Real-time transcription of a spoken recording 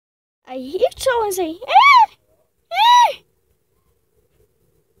I hear someone say, "Eh! Eh!"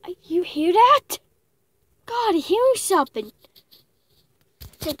 You hear that? God, I hear something.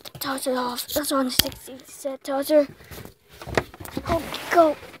 Take the tosser off. That's on 60 set tosser. Okay,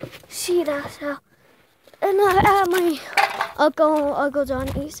 go see that now. And at my Uncle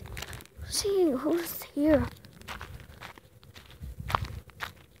Johnny's. See who's here.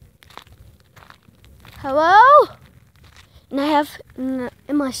 Hello? And I have in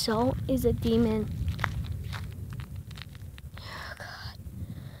my soul is a demon. Oh, God.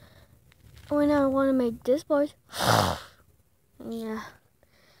 When I want to make this voice. Yeah.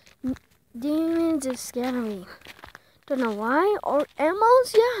 Demons just scare me. Don't know why. Or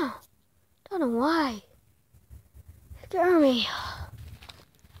animals? Yeah. Don't know why. Scare me.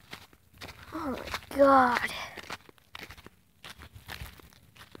 Oh my God.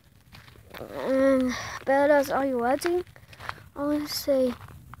 And Badass, are you watching? I want to say,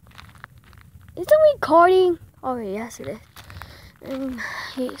 is it recording? Oh yes it is. And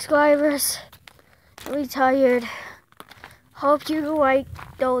subscribers, I'm retired. Hope you like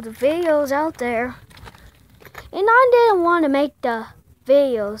those videos out there. And I didn't want to make the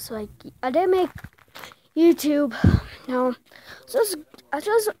videos like I didn't make YouTube. No, I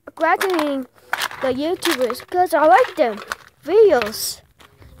just graduating the YouTubers because I like them videos.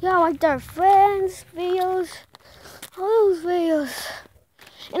 Yeah, I like their friends videos, all those videos.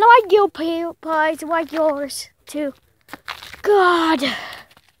 And I like your pies, I like yours too. God,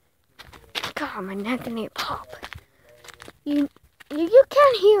 my neck and it pop. You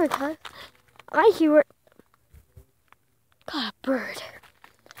can't hear it, huh? I hear it. God, bird.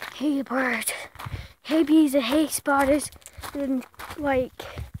 Hey, bird. Hey, bees and hey, spiders. And like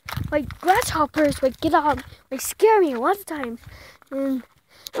grasshoppers would get on, like scare me a lot of times. And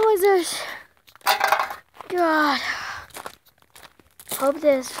it was this. God. Hope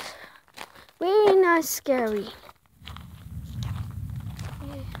this really not scary.